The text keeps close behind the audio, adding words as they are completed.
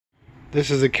This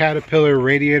is a Caterpillar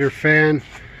radiator fan.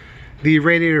 The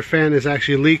radiator fan is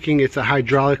actually leaking. It's a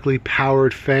hydraulically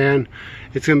powered fan.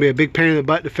 It's going to be a big pain in the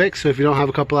butt to fix, so if you don't have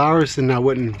a couple hours, then I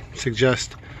wouldn't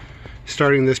suggest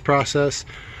starting this process.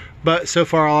 But so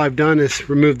far all I've done is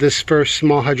remove this first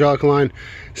small hydraulic line,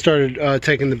 started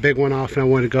taking the big one off, and I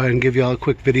wanted to go ahead and give y'all a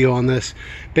quick video on this.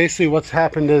 Basically what's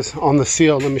happened is on the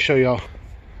seal, let me show y'all.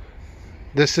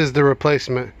 This is the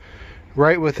replacement.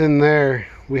 Right within there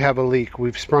we have a leak.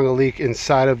 We've sprung a leak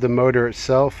inside of the motor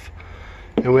itself,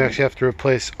 and we actually have to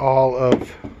replace all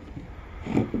of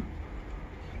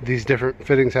these different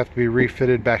fittings. Have to be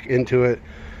refitted back into it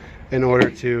in order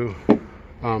to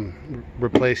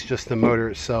replace just the motor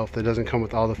itself. That doesn't come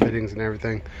with all the fittings and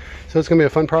everything, so it's gonna be a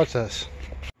fun process.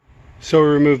 So we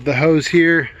removed the hose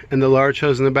here and the large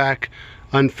hose in the back,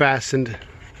 unfastened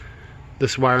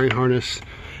this wiring harness,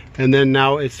 and then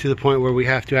now it's to the point where we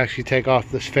have to actually take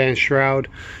off this fan shroud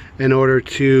in order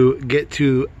to get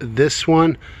to this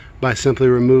one by simply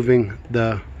removing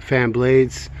the fan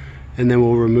blades, and then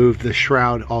we'll remove the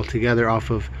shroud altogether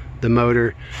off of the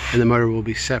motor, and the motor will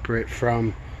be separate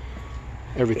from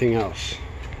everything else.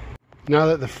 Now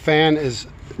that the fan is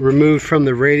removed from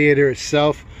the radiator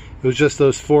itself, it was just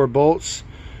those 4 bolts.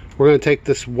 We're going to take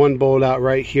this one bolt out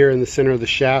right here in the center of the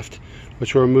shaft,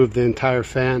 which will remove the entire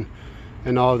fan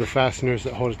and all of the fasteners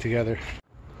that hold it together.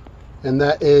 And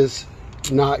that is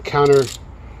not counter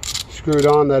screwed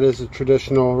on. That is a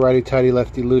traditional righty-tighty,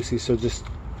 lefty-loosey. So just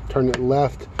turn it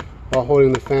left while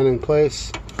holding the fan in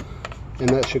place, and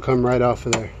that should come right off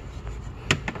of there.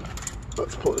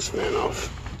 Let's pull this fan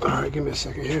off. All right, give me a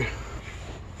second here.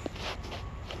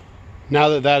 Now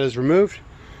that that is removed,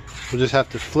 we'll just have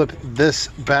to flip this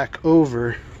back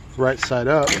over right side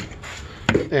up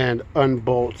and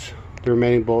unbolt the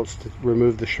remaining bolts to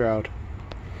remove the shroud.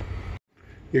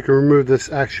 You can remove this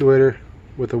actuator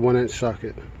with a 1-inch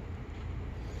socket.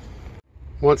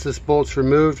 Once this bolt's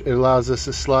removed, it allows this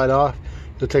to slide off.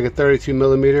 You'll take a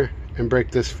 32mm and break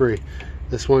this free.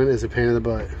 This one is a pain in the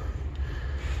butt.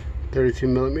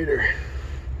 32mm.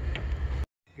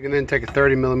 You can then take a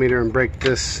 30mm and break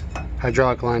this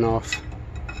hydraulic line off.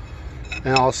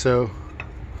 And also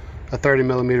a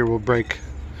 30mm will break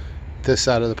this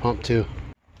out of the pump too.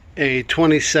 A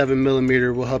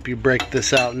 27mm will help you break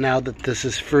this out. Now that this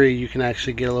is free, you can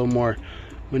actually get a little more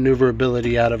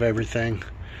maneuverability out of everything.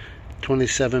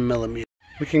 27mm.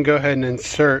 We can go ahead and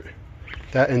insert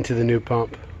that into the new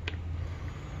pump.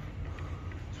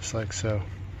 Just like so.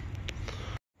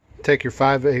 Take your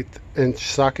 5/8"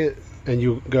 socket and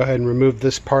you go ahead and remove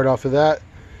this part off of that.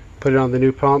 Put it on the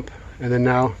new pump, and then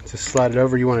now just slide it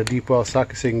over. You want a deep well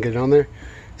socket so you can get it on there.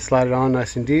 Slide it on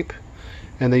nice and deep,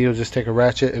 and then you'll just take a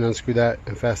ratchet and unscrew that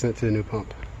and fasten it to the new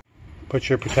pump. Put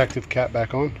your protective cap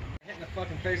back on. Hitting the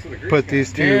fucking face with a grease Put gun.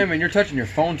 these two. Damn, and you're touching your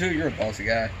phone too? You're a bossy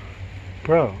guy.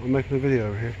 Bro, I'm making a video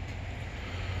over here.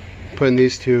 Putting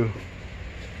these two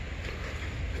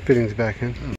fittings back in.